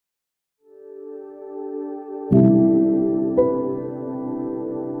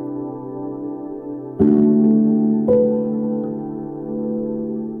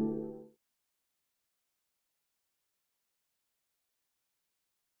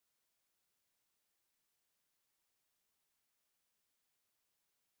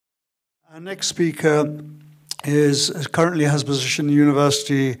Our next speaker currently has a position in the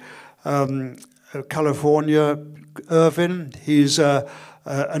University of California, Irvine. He's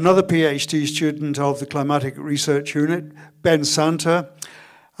another PhD student of the Climatic Research Unit, Ben Santer.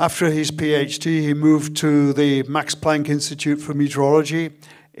 After his PhD, he moved to the Max Planck Institute for Meteorology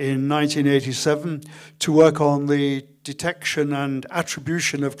in 1987 to work on the detection and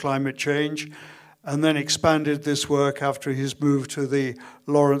attribution of climate change, and then expanded this work after his move to the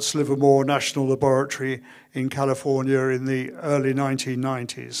Lawrence Livermore National Laboratory in California in the early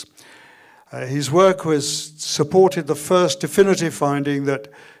 1990s. His work supported the first definitive finding that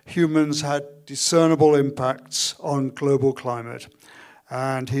humans had discernible impacts on global climate,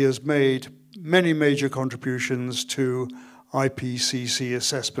 and he has made many major contributions to IPCC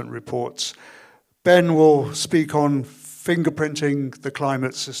assessment reports. Ben will speak on fingerprinting the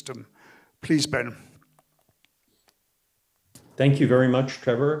climate system. Please, Ben. Thank you very much,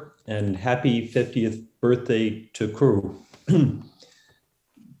 Trevor, and happy 50th birthday to CRU.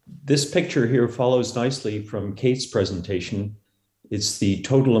 This picture here follows nicely from Kate's presentation. It's the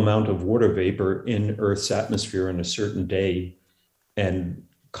total amount of water vapor in Earth's atmosphere in a certain day. And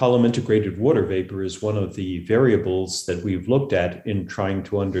column integrated water vapor is one of the variables that we've looked at in trying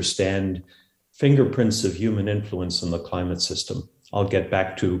to understand fingerprints of human influence on the climate system. I'll get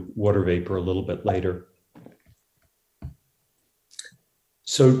back to water vapor a little bit later.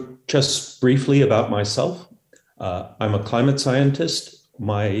 So just briefly about myself, I'm a climate scientist.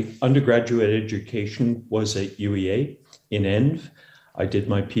 My undergraduate education was at UEA in ENV. I did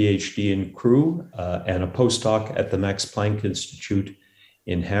my PhD in CRU and a postdoc at the Max Planck Institute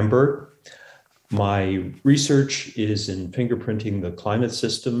in Hamburg. My research is in fingerprinting the climate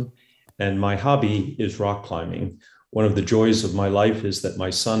system, and my hobby is rock climbing. One of the joys of my life is that my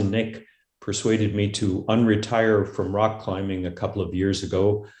son, Nick, persuaded me to unretire from rock climbing a couple of years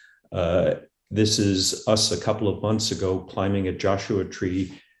ago. This is us a couple of months ago climbing a Joshua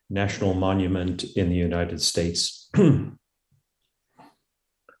Tree National Monument in the United States.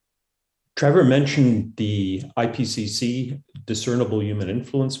 Trevor mentioned the IPCC discernible human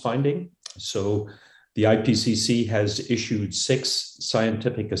influence finding. So the IPCC has issued 6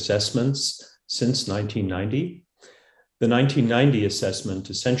 scientific assessments since 1990. The 1990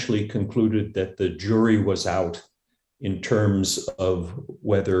 assessment essentially concluded that the jury was out in terms of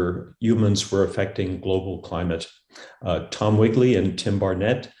whether humans were affecting global climate. Tom Wigley and Tim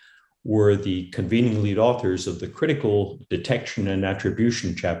Barnett were the convening lead authors of the critical detection and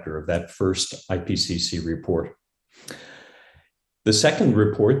attribution chapter of that first IPCC report. The second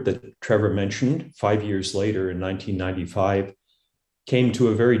report that Trevor mentioned 5 years later in 1995 came to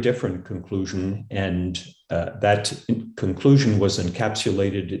a very different conclusion, and that conclusion was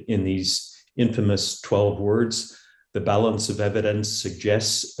encapsulated in these infamous 12 words: the balance of evidence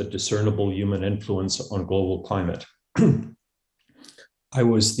suggests a discernible human influence on global climate. I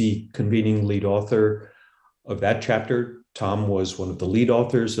was the convening lead author of that chapter. Tom was one of the lead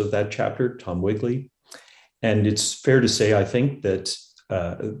authors of that chapter, Tom Wigley. And it's fair to say, I think, that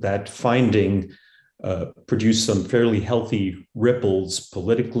that finding produced some fairly healthy ripples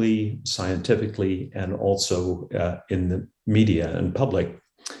politically, scientifically, and also in the media and public.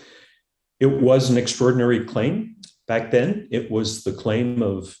 It was an extraordinary claim. Back then, it was the claim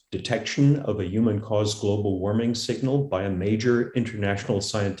of detection of a human-caused global warming signal by a major international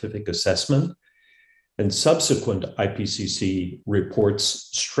scientific assessment. And subsequent IPCC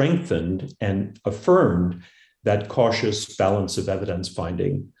reports strengthened and affirmed that cautious balance of evidence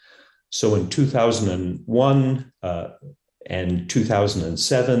finding. So in 2001 and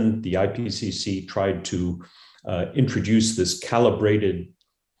 2007, the IPCC tried to introduce this calibrated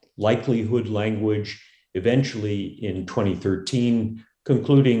likelihood language, eventually in 2013,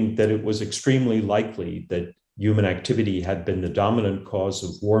 concluding that it was extremely likely that human activity had been the dominant cause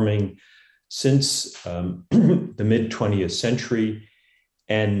of warming since the mid-20th century.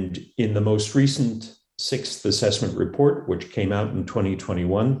 And in the most recent 6th assessment report, which came out in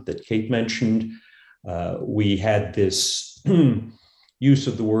 2021 that Kate mentioned, we had this use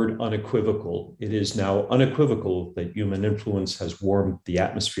of the word unequivocal. It is now unequivocal that human influence has warmed the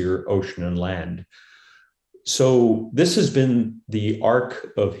atmosphere, ocean, and land. So this has been the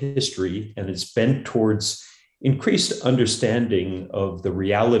arc of history, and it's bent towards increased understanding of the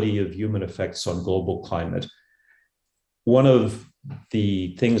reality of human effects on global climate. One of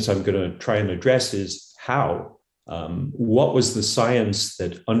the things I'm going to try and address is how. What was the science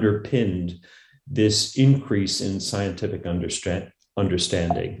that underpinned this increase in scientific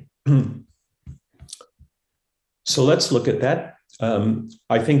understanding? So let's look at that.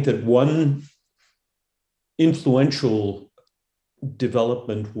 I think that one influential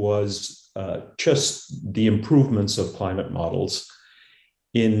development was just the improvements of climate models.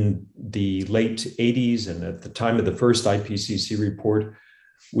 In the late 80s and at the time of the first IPCC report,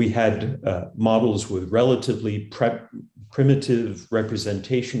 we had models with relatively primitive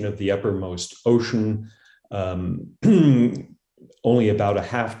representation of the uppermost ocean, only about a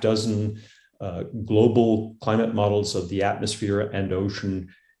half dozen global climate models of the atmosphere and ocean.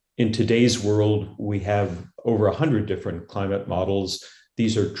 In today's world, we have over 100 different climate models.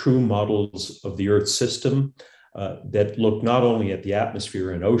 These are true models of the Earth system that look not only at the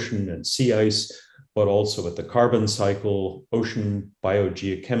atmosphere and ocean and sea ice, but also at the carbon cycle, ocean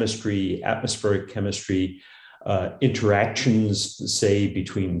biogeochemistry, atmospheric chemistry, interactions, say,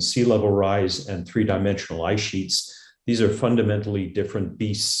 between sea level rise and three-dimensional ice sheets. These are fundamentally different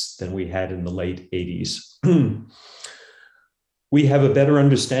beasts than we had in the late 80s. We have a better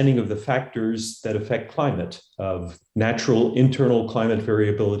understanding of the factors that affect climate, of natural internal climate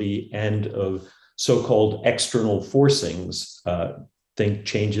variability and of so-called external forcings. Think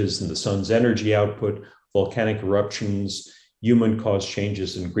changes in the sun's energy output, volcanic eruptions, human-caused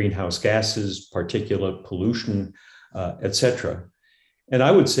changes in greenhouse gases, particulate pollution, etc. And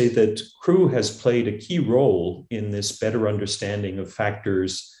I would say that CRU has played a key role in this better understanding of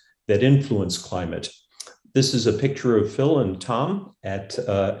factors that influence climate. This is a picture of Phil and Tom at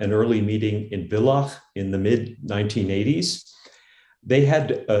an early meeting in Villach in the mid-1980s. They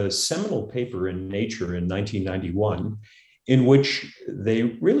had a seminal paper in Nature in 1991 in which they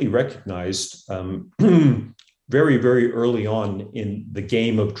really recognized very, very early on in the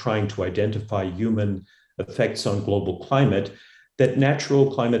game of trying to identify human effects on global climate that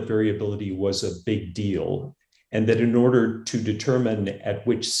natural climate variability was a big deal, and that in order to determine at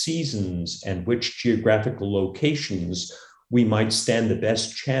which seasons and which geographical locations we might stand the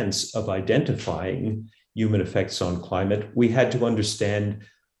best chance of identifying human effects on climate, we had to understand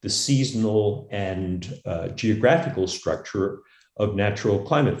the seasonal and geographical structure of natural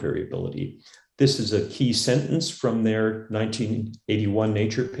climate variability. This is a key sentence from their 1981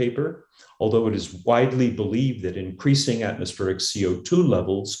 Nature paper. Although it is widely believed that increasing atmospheric CO2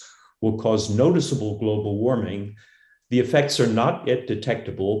 levels will cause noticeable global warming, the effects are not yet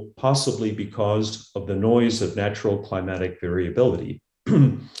detectable, possibly because of the noise of natural climatic variability.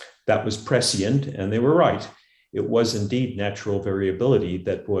 That was prescient, and they were right. It was indeed natural variability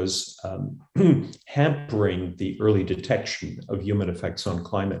that was hampering the early detection of human effects on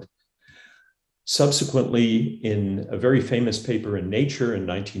climate. Subsequently, in a very famous paper in Nature in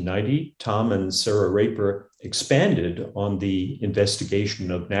 1990, Tom and Sarah Raper expanded on the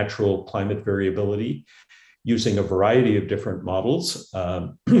investigation of natural climate variability using a variety of different models,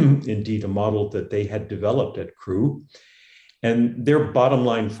 indeed a model that they had developed at CRU. And their bottom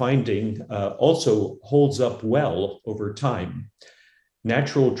line finding also holds up well over time.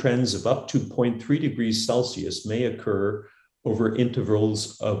 Natural trends of up to 0.3 degrees Celsius may occur over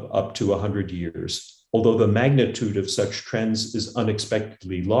intervals of up to 100 years. Although the magnitude of such trends is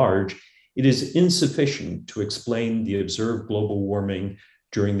unexpectedly large, it is insufficient to explain the observed global warming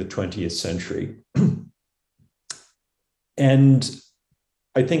during the 20th century. And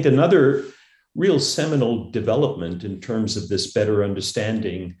I think another real seminal development in terms of this better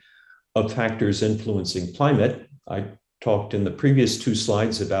understanding of factors influencing climate, I talked in the previous two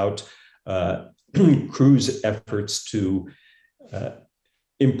slides about CRU's efforts to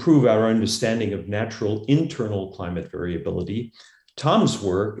improve our understanding of natural internal climate variability. Tom's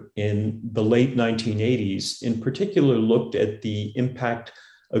work in the late 1980s in particular looked at the impact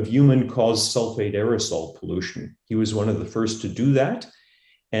of human-caused sulfate aerosol pollution. He was one of the first to do that.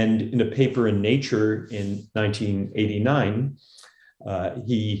 And in a paper in Nature in 1989,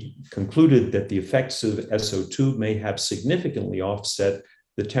 he concluded that the effects of SO2 may have significantly offset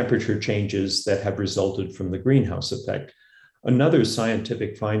the temperature changes that have resulted from the greenhouse effect. Another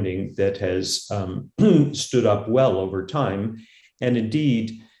scientific finding that has stood up well over time. And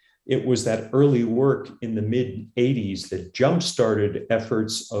indeed, it was that early work in the mid-80s that jump-started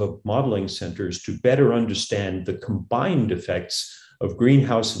efforts of modeling centers to better understand the combined effects of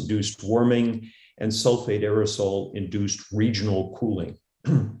greenhouse-induced warming and sulfate aerosol-induced regional cooling.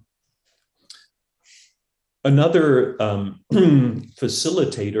 Another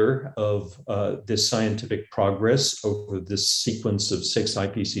facilitator of this scientific progress over this sequence of 6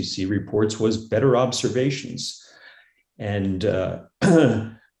 IPCC reports was better observations. And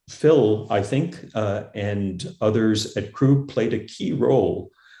Phil, I think, and others at CRU played a key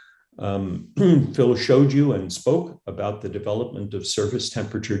role. Phil showed you and spoke about the development of surface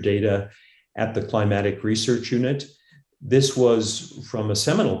temperature data at the Climatic Research Unit. This was from a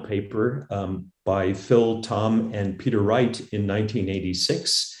seminal paper by Phil, Tom, and Peter Wright in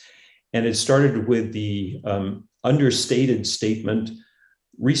 1986. And it started with the understated statement,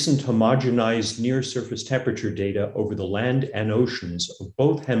 recent homogenized near surface temperature data over the land and oceans of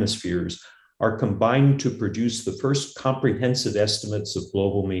both hemispheres are combined to produce the first comprehensive estimates of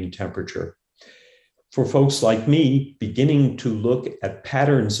global mean temperature. For folks like me, beginning to look at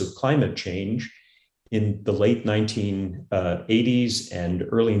patterns of climate change in the late 1980s and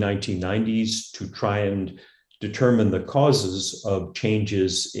early 1990s to try and determine the causes of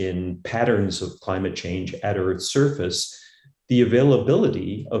changes in patterns of climate change at Earth's surface, the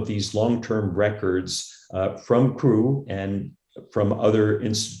availability of these long-term records from CRU and from other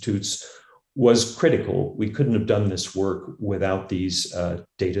institutes was critical. We couldn't have done this work without these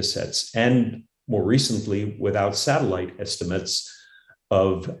data sets, and more recently, without satellite estimates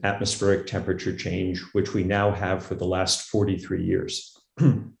of atmospheric temperature change, which we now have for the last 43 years.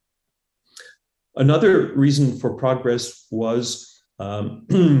 Another reason for progress was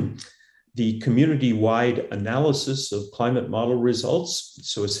the community-wide analysis of climate model results.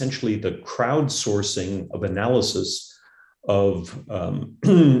 So essentially the crowdsourcing of analysis of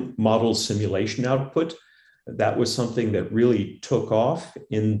model simulation output. That was something that really took off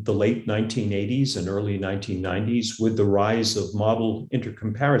in the late 1980s and early 1990s with the rise of model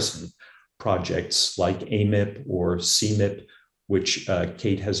intercomparison projects like AMIP or CMIP, which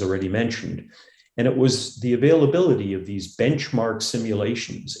Kate has already mentioned. And it was the availability of these benchmark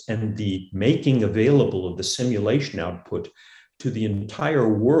simulations and the making available of the simulation output to the entire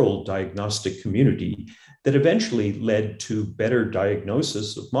world diagnostic community that eventually led to better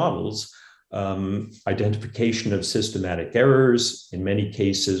diagnosis of models, identification of systematic errors, in many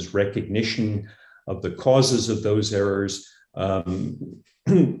cases, recognition of the causes of those errors,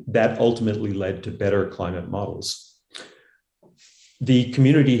 that ultimately led to better climate models. The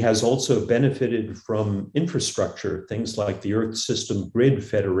community has also benefited from infrastructure, things like the Earth System Grid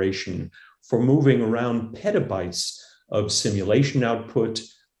Federation, for moving around petabytes of simulation output,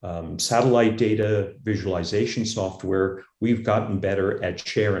 satellite data, visualization software. We've gotten better at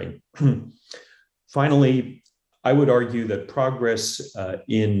sharing. Finally, I would argue that progress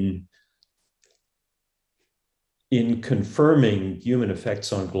in confirming human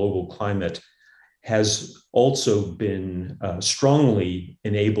effects on global climate has also been strongly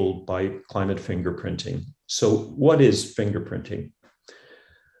enabled by climate fingerprinting. So what is fingerprinting?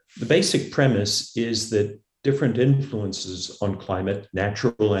 The basic premise is that different influences on climate,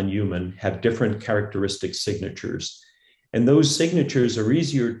 natural and human, have different characteristic signatures. And those signatures are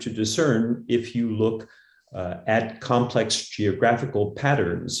easier to discern if you look at complex geographical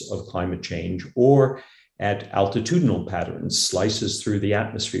patterns of climate change or at altitudinal patterns, slices through the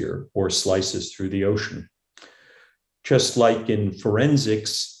atmosphere or slices through the ocean. Just like in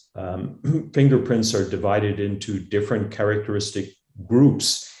forensics, fingerprints are divided into different characteristic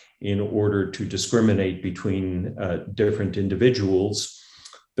groups in order to discriminate between different individuals.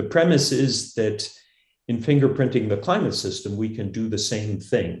 The premise is that in fingerprinting the climate system, we can do the same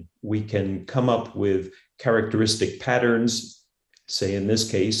thing. We can come up with characteristic patterns, say in this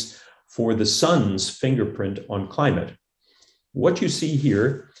case, for the sun's fingerprint on climate. What you see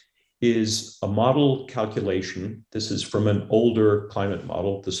here is a model calculation. This is from an older climate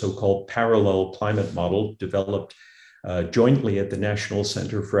model, the so-called parallel climate model developed jointly at the National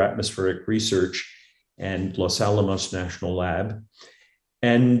Center for Atmospheric Research and Los Alamos National Lab.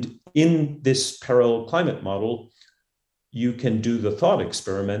 And in this parallel climate model, you can do the thought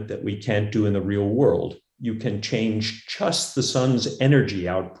experiment that we can't do in the real world. You can change just the sun's energy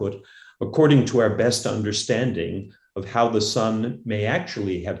output according to our best understanding of how the sun may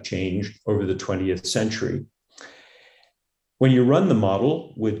actually have changed over the 20th century. When you run the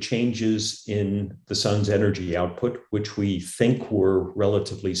model with changes in the sun's energy output, which we think were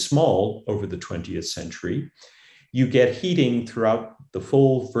relatively small over the 20th century, you get heating throughout the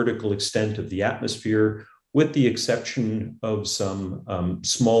full vertical extent of the atmosphere, with the exception of some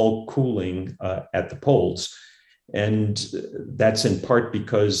small cooling at the poles. And that's in part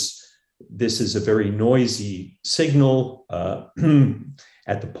because this is a very noisy signal.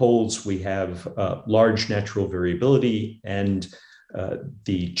 At the poles, we have large natural variability, and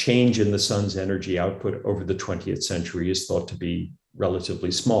the change in the sun's energy output over the 20th century is thought to be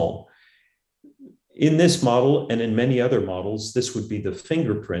relatively small. In this model, and in many other models, this would be the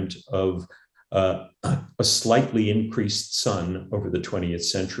fingerprint of a slightly increased sun over the 20th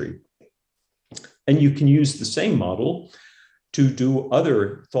century. And you can use the same model to do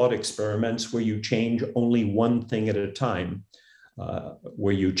other thought experiments where you change only one thing at a time,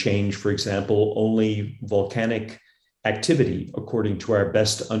 where you change, for example, only volcanic activity according to our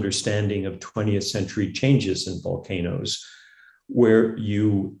best understanding of 20th century changes in volcanoes, where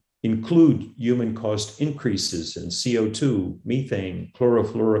you include human-caused increases in CO2, methane,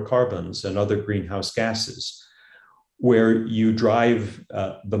 chlorofluorocarbons, and other greenhouse gases, where you drive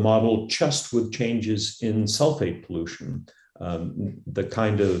the model just with changes in sulfate pollution, the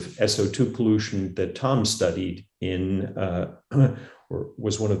kind of SO2 pollution that Tom studied in, or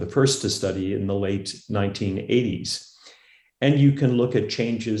was one of the first to study in the late 1980s. And you can look at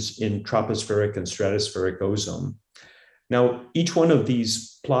changes in tropospheric and stratospheric ozone. Now, each one of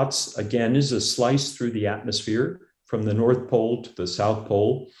these plots, again, is a slice through the atmosphere from the North Pole to the South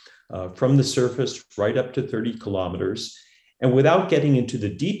Pole, from the surface right up to 30 kilometers. And without getting into the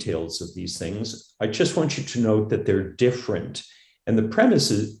details of these things, I just want you to note that they're different. And the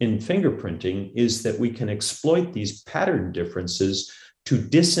premise in fingerprinting is that we can exploit these pattern differences to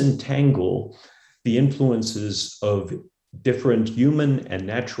disentangle the influences of different human and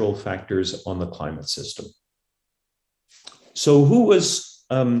natural factors on the climate system. So who was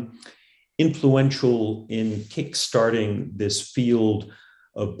influential in kickstarting this field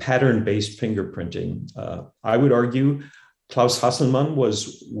of pattern-based fingerprinting? I would argue Klaus Hasselmann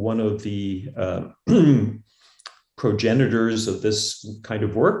was one of the progenitors of this kind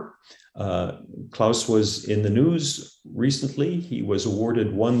of work. Klaus was in the news recently. He was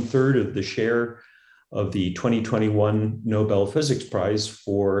awarded 1/3 of the share of the 2021 Nobel Physics Prize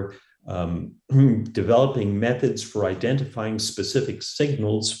for developing methods for identifying specific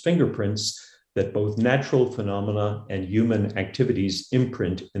signals, fingerprints, that both natural phenomena and human activities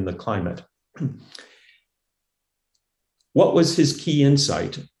imprint in the climate. What was his key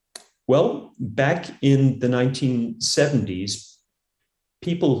insight? Well, back in the 1970s,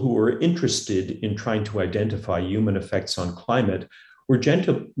 people who were interested in trying to identify human effects on climate were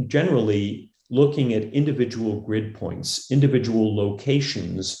generally looking at individual grid points, individual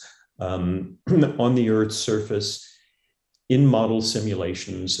locations on the Earth's surface in model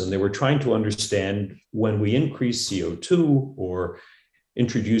simulations. And they were trying to understand, when we increase CO2 or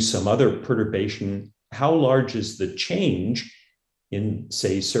introduce some other perturbation, how large is the change in,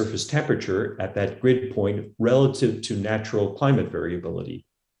 say, surface temperature at that grid point relative to natural climate variability?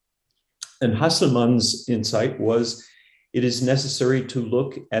 And Hasselmann's insight was, it is necessary to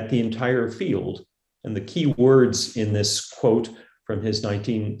look at the entire field. And the key words in this quote from his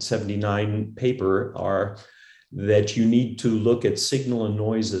 1979 paper are that you need to look at signal and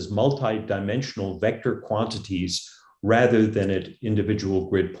noise as multi-dimensional vector quantities rather than at individual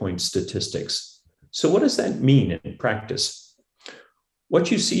grid point statistics. So what does that mean in practice?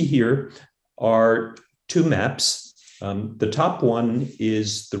 What you see here are two maps. The top one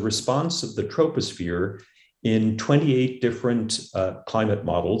is the response of the troposphere in 28 different climate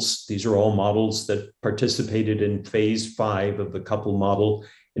models. These are all models that participated in phase 5 of the couple model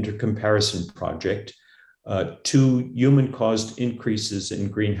intercomparison project to human-caused increases in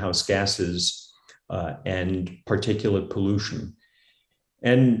greenhouse gases and particulate pollution.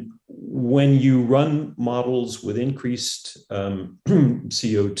 And when you run models with increased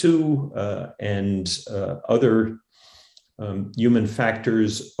CO2 and other human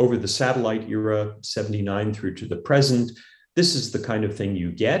factors over the satellite era, 79 through to the present, this is the kind of thing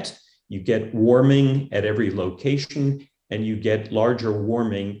you get. You get warming at every location, and you get larger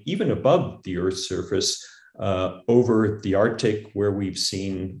warming even above the Earth's surface over the Arctic, where we've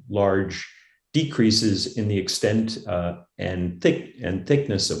seen large decreases in the extent and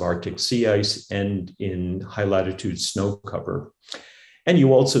thickness of Arctic sea ice and in high latitude snow cover. And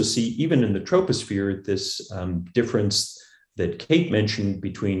you also see, even in the troposphere, this difference that Kate mentioned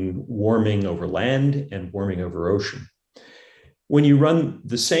between warming over land and warming over ocean. When you run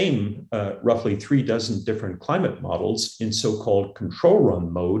the same roughly 36 different climate models in so-called control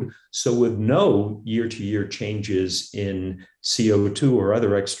run mode, so with no year-to-year changes in CO2 or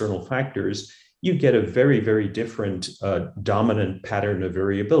other external factors, you get a very, very different dominant pattern of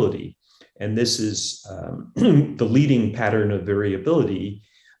variability. And this is the leading pattern of variability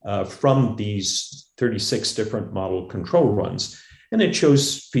from these 36 different model control runs. And it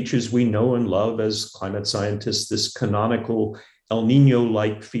shows features we know and love as climate scientists, this canonical El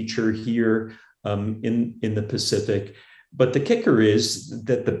Nino-like feature here in the Pacific. But the kicker is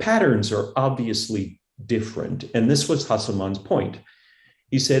that the patterns are obviously different. And this was Hasselmann's point.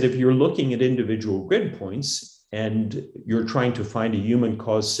 He said, if you're looking at individual grid points and you're trying to find a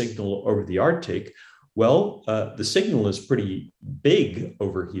human-caused signal over the Arctic, well, the signal is pretty big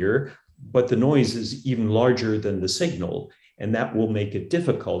over here, but the noise is even larger than the signal, and that will make it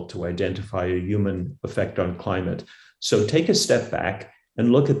difficult to identify a human effect on climate. So take a step back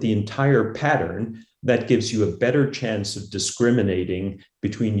and look at the entire pattern. That gives you a better chance of discriminating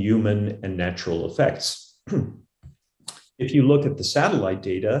between human and natural effects. if you look at the satellite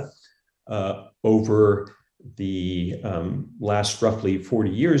data over the last roughly 40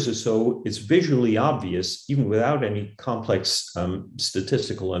 years or so, it's visually obvious, even without any complex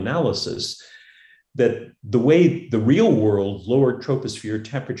statistical analysis, that the way the real world lower troposphere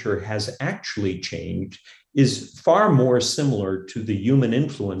temperature has actually changed is far more similar to the human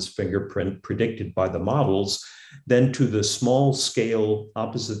influence fingerprint predicted by the models than to the small scale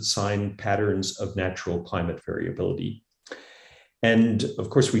opposite sign patterns of natural climate variability. And of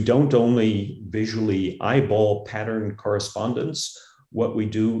course, we don't only visually eyeball pattern correspondence. What we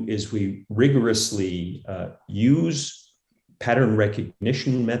do is we rigorously use pattern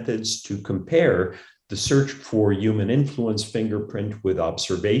recognition methods to compare the search for human influence fingerprint with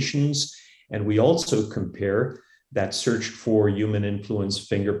observations. And we also compare that search for human influence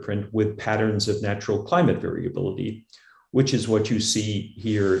fingerprint with patterns of natural climate variability, which is what you see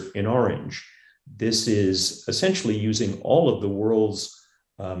here in orange. This is essentially using all of the world's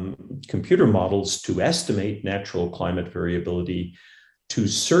computer models to estimate natural climate variability, to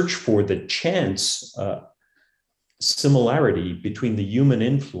search for the chance similarity between the human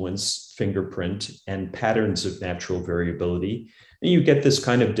influence fingerprint and patterns of natural variability. And you get this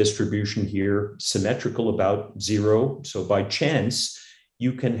kind of distribution here, symmetrical about 0. So by chance,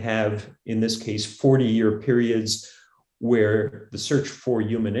 you can have, in this case, 40-year periods where the search for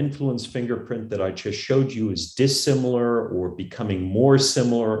human influence fingerprint that I just showed you is dissimilar or becoming more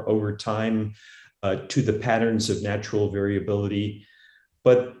similar over time to the patterns of natural variability.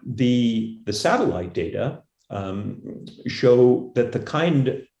 But the satellite data show that the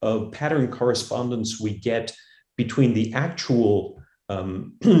kind of pattern correspondence we get between the actual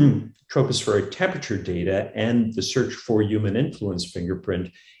tropospheric temperature data and the search for human influence fingerprint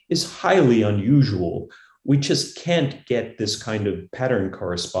is highly unusual. We just can't get this kind of pattern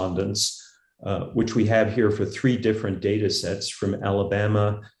correspondence, which we have here for 3 different data sets from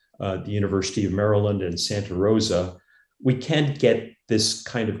Alabama, the University of Maryland, and Santa Rosa. We can't get this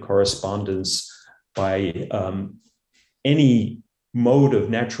kind of correspondence by any mode of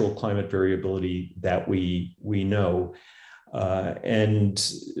natural climate variability that we know.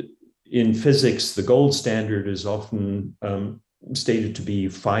 And in physics, the gold standard is often stated to be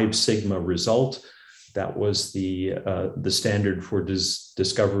 5 sigma result. That was the standard for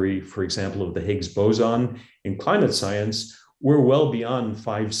discovery, for example, of the Higgs boson. In climate science, we're well beyond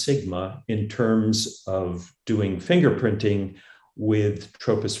 5 sigma in terms of doing fingerprinting with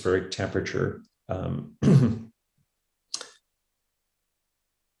tropospheric temperature.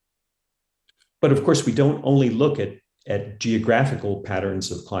 But of course, we don't only look at geographical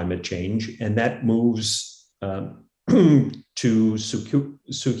patterns of climate change, and that moves to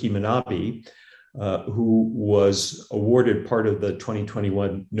Suki Manabe, who was awarded part of the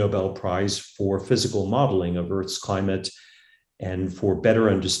 2021 Nobel Prize for physical modeling of Earth's climate and for better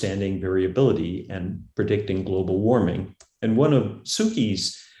understanding variability and predicting global warming. And one of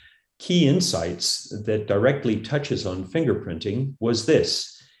Suki's key insights that directly touches on fingerprinting was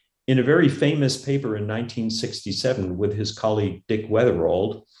this. In a very famous paper in 1967 with his colleague Dick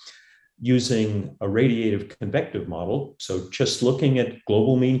Weatherald, using a radiative convective model, so just looking at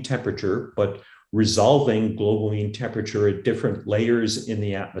global mean temperature, but resolving global mean temperature at different layers in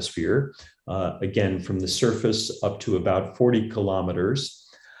the atmosphere, again, from the surface up to about 40 kilometers.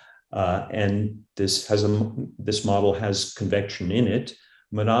 And this model has convection in it.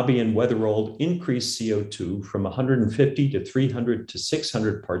 Manabe and Weatherald increased CO2 from 150 to 300 to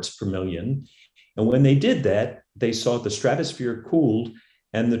 600 parts per million. And when they did that, they saw the stratosphere cooled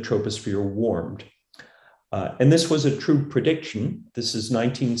and the troposphere warmed. And this was a true prediction. This is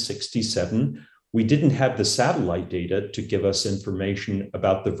 1967. We didn't have the satellite data to give us information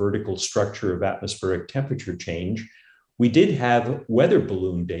about the vertical structure of atmospheric temperature change. We did have weather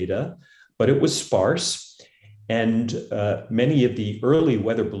balloon data, but it was sparse. And many of the early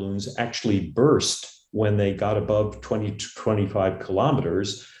weather balloons actually burst when they got above 20 to 25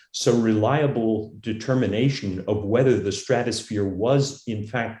 kilometers. So reliable determination of whether the stratosphere was in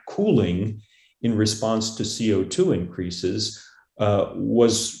fact cooling in response to CO2 increases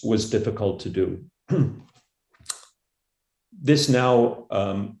was difficult to do. This now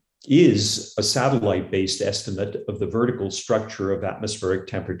is a satellite-based estimate of the vertical structure of atmospheric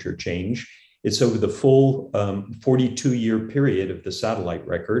temperature change. It's over the full 42-year period of the satellite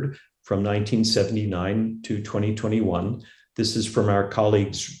record from 1979 to 2021. This is from our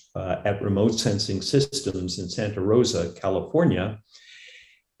colleagues at Remote Sensing Systems in Santa Rosa, California.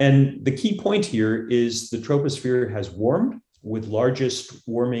 And the key point here is the troposphere has warmed, with largest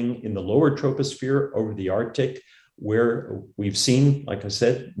warming in the lower troposphere over the Arctic, where we've seen, like I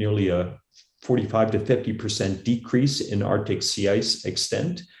said, nearly a 45 to 50% decrease in Arctic sea ice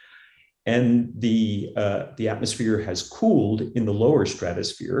extent. And the atmosphere has cooled in the lower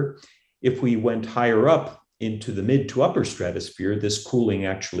stratosphere. If we went higher up into the mid to upper stratosphere, this cooling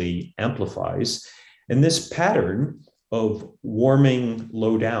actually amplifies. And this pattern of warming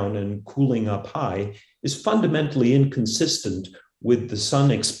low down and cooling up high is fundamentally inconsistent with the sun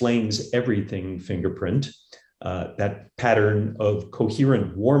explains everything fingerprint, that pattern of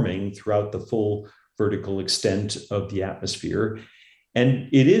coherent warming throughout the full vertical extent of the atmosphere. And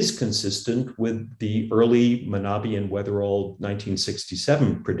it is consistent with the early Manabe and Weatherall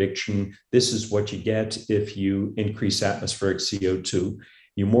 1967 prediction. This is what you get if you increase atmospheric CO2.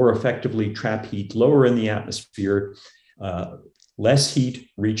 You more effectively trap heat lower in the atmosphere. Less heat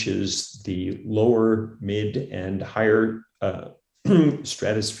reaches the lower, mid, and higher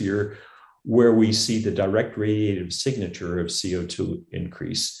stratosphere, where we see the direct radiative signature of CO2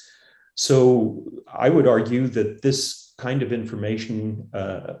 increase. So I would argue that this kind of information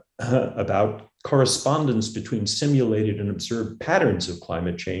about correspondence between simulated and observed patterns of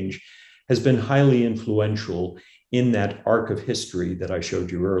climate change has been highly influential in that arc of history that I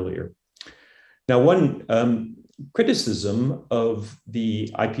showed you earlier. Now, one criticism of the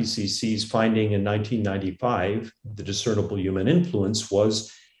IPCC's finding in 1995, the discernible human influence,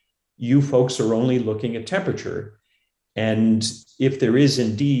 was you folks are only looking at temperature. And if there is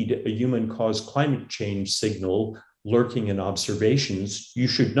indeed a human-caused climate change signal lurking in observations, you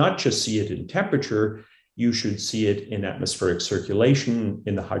should not just see it in temperature, you should see it in atmospheric circulation,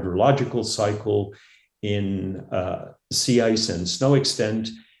 in the hydrological cycle, in sea ice and snow extent.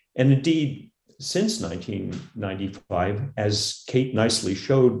 And indeed, since 1995, as Kate nicely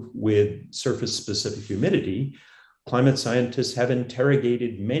showed with surface-specific humidity, climate scientists have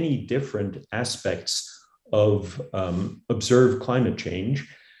interrogated many different aspects of observed climate change,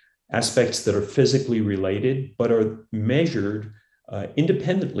 aspects that are physically related, but are measured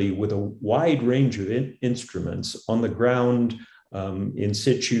independently with a wide range of instruments on the ground, in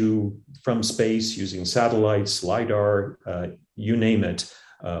situ, from space, using satellites, LIDAR, you name it,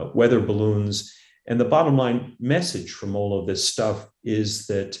 weather balloons. And the bottom line message from all of this stuff is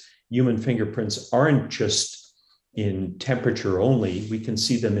that human fingerprints aren't just in temperature only. We can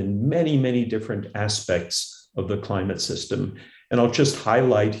see them in many, many different aspects of the climate system. And I'll just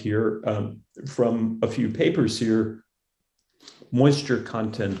highlight here from a few papers here: moisture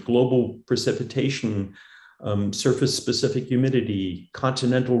content, global precipitation, surface-specific humidity,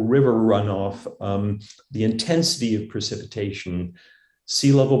 continental river runoff, the intensity of precipitation,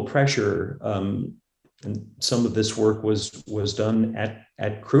 sea level pressure. And some of this work was done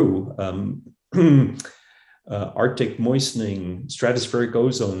at CRU. Arctic moistening, stratospheric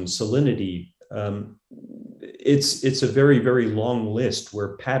ozone, salinity. It's a very, very long list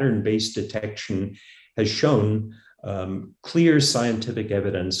where pattern-based detection has shown clear scientific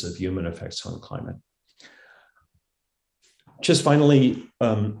evidence of human effects on climate. Just finally,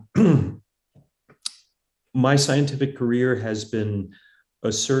 my scientific career has been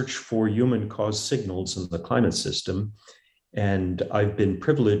a search for human-caused signals in the climate system, and I've been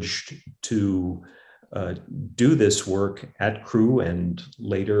privileged to do this work at CRU and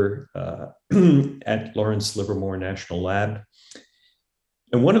later at Lawrence Livermore National Lab.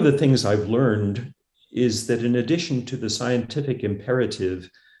 And one of the things I've learned is that in addition to the scientific imperative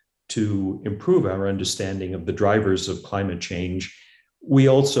to improve our understanding of the drivers of climate change, we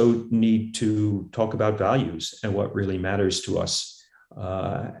also need to talk about values and what really matters to us.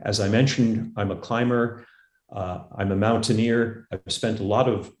 As I mentioned, I'm a climber, I'm a mountaineer. I've spent a lot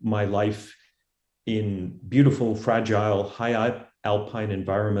of my life in beautiful, fragile, high alpine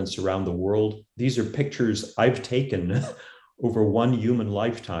environments around the world. These are pictures I've taken over one human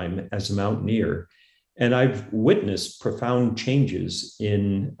lifetime as a mountaineer. And I've witnessed profound changes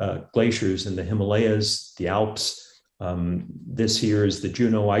in glaciers in the Himalayas, the Alps. This here is the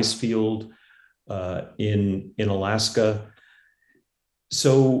Juneau ice field in Alaska.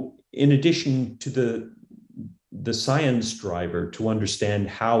 So in addition to the science driver to understand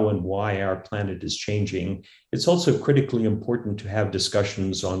how and why our planet is changing, it's also critically important to have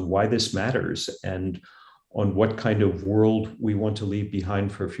discussions on why this matters and on what kind of world we want to leave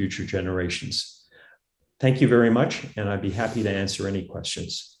behind for future generations. Thank you very much, and I'd be happy to answer any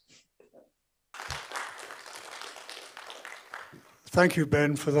questions. Thank you,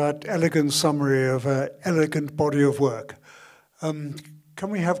 Ben, for that elegant summary of an elegant body of work. Can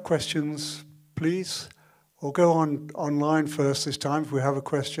we have questions, please? We'll go online first this time if we have a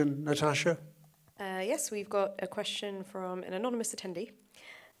question. Natasha? Yes, we've got a question from an anonymous attendee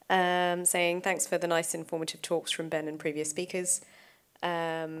saying, thanks for the nice informative talks from Ben and previous speakers.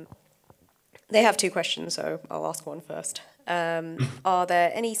 They have two questions, so I'll ask one first. Are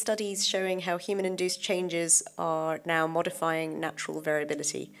there any studies showing how human-induced changes are now modifying natural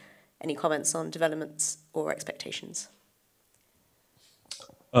variability? Any comments on developments or expectations?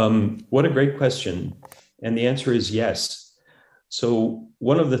 What a great question. And the answer is yes. So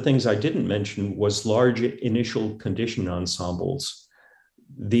one of the things I didn't mention was large initial condition ensembles.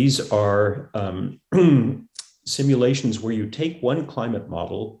 These are simulations where you take one climate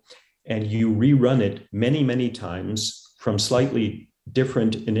model and you rerun it many, many times from slightly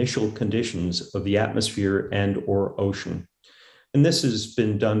different initial conditions of the atmosphere and or ocean. And this has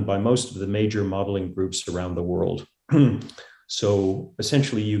been done by most of the major modeling groups around the world. So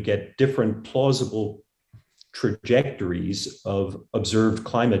essentially you get different plausible trajectories of observed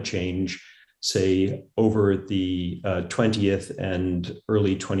climate change, say over the 20th and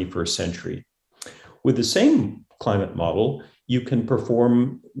early 21st century. With the same climate model, you can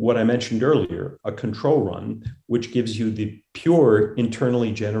perform what I mentioned earlier, a control run, which gives you the pure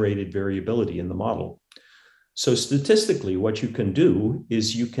internally generated variability in the model. So statistically, what you can do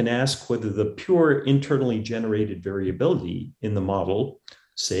is you can ask whether the pure internally generated variability in the model,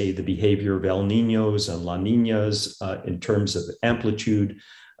 say the behavior of El Niños and La Niñas in terms of amplitude,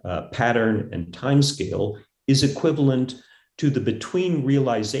 pattern, and timescale, is equivalent to the between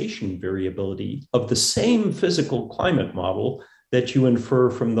realization variability of the same physical climate model that you infer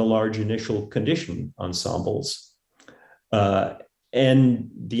from the large initial condition ensembles. And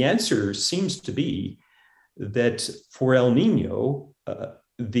the answer seems to be that for El Nino,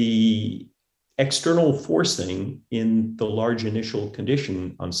 the external forcing in the large initial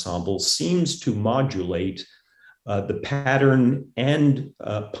condition ensemble seems to modulate the pattern and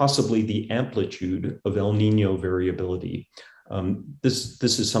possibly the amplitude of El Nino variability.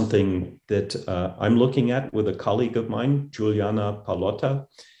 This is something that I'm looking at with a colleague of mine, Juliana Palotta,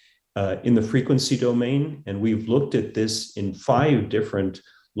 in the frequency domain. And we've looked at this in 5 different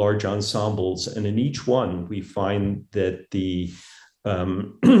large ensembles. And in each one, we find that the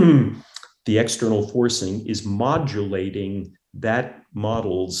external forcing is modulating that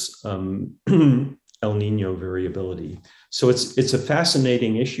model's El Nino variability. So it's a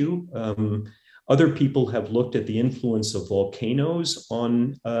fascinating issue. Other people have looked at the influence of volcanoes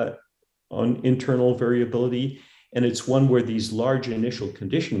on internal variability, and it's one where these large initial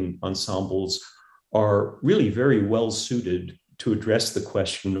condition ensembles are really very well suited to address the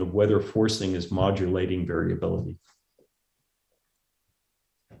question of whether forcing is modulating variability.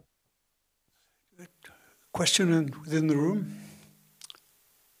 Question within the room?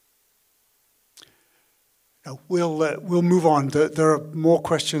 No, we'll move on. There are more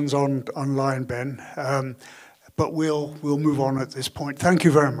questions online, Ben, but we'll move on at this point. Thank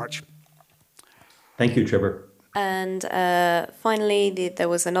you very much. Thank you, Trevor. And finally, there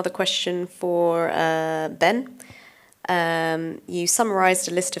was another question for Ben. You summarized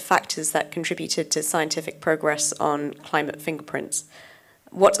a list of factors that contributed to scientific progress on climate fingerprints.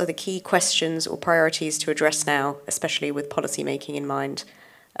 What are the key questions or priorities to address now, especially with policymaking in mind?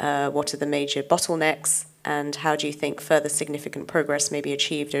 What are the major bottlenecks, and how do you think further significant progress may be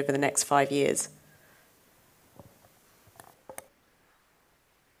achieved over the next 5 years?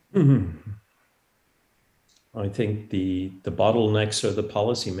 I think the bottlenecks are the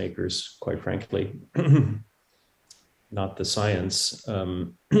policymakers, quite frankly, not the science.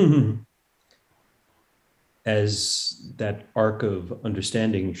 As that arc of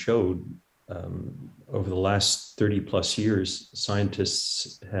understanding showed, over the last 30 plus years,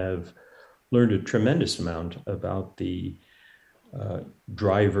 scientists have learned a tremendous amount about the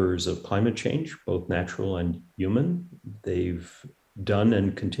drivers of climate change, both natural and human. They've done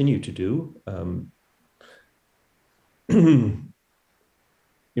and continue to do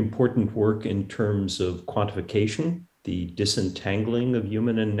important work in terms of quantification, the disentangling of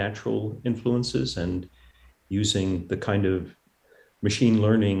human and natural influences, and using the kind of machine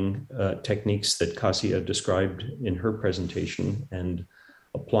learning techniques that Kasia described in her presentation and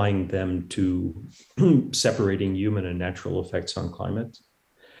applying them to separating human and natural effects on climate.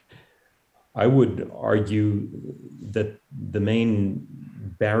 I would argue that the main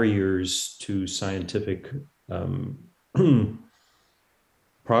barriers to scientific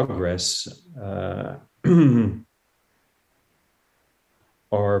progress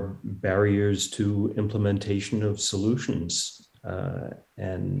are barriers to implementation of solutions,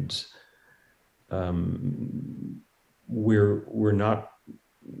 and we're not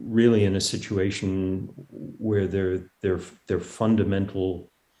really in a situation where they're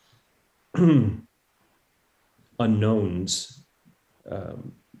fundamental unknowns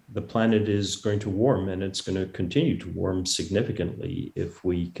the planet is going to warm, and it's going to continue to warm significantly if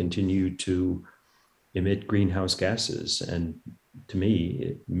we continue to emit greenhouse gases. And to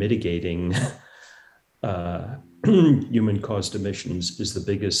me, mitigating human-caused emissions is the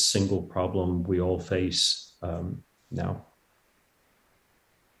biggest single problem we all face now.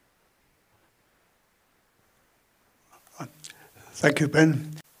 Thank you,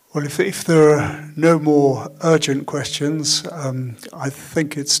 Ben. Well, if there are no more urgent questions, I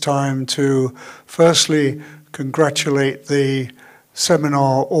think it's time to firstly congratulate the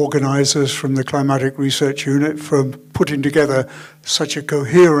seminar organisers from the Climatic Research Unit for putting together such a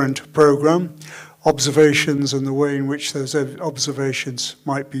coherent programme, observations and the way in which those observations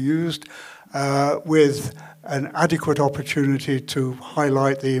might be used, with an adequate opportunity to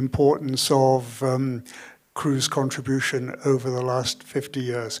highlight the importance of CRU's contribution over the last 50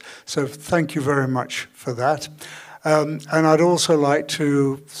 years. So thank you very much for that. And I'd also like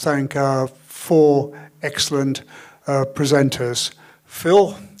to thank our 4 excellent presenters.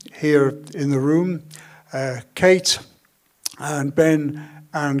 Phil, here in the room, Kate, and Ben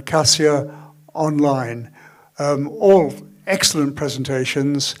and Cassia online. All excellent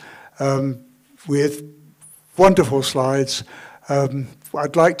presentations with wonderful slides.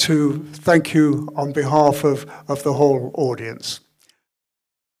 I'd like to thank you on behalf of the whole audience.